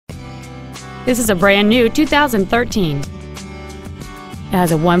This is a brand new 2013. It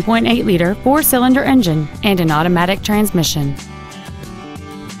has a 1.8-liter four-cylinder engine and an automatic transmission.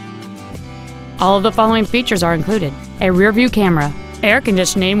 All of the following features are included: a rear-view camera, air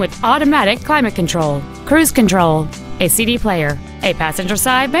conditioning with automatic climate control, cruise control, a CD player, a passenger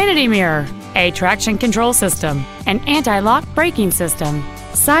side vanity mirror, a traction control system, an anti-lock braking system,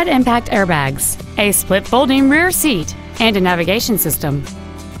 side impact airbags, a split folding rear seat, and a navigation system.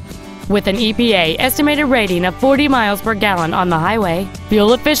 With an EPA estimated rating of 40 miles per gallon on the highway,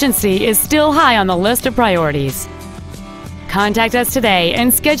 fuel efficiency is still high on the list of priorities. Contact us today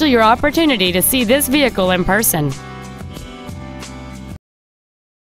and schedule your opportunity to see this vehicle in person.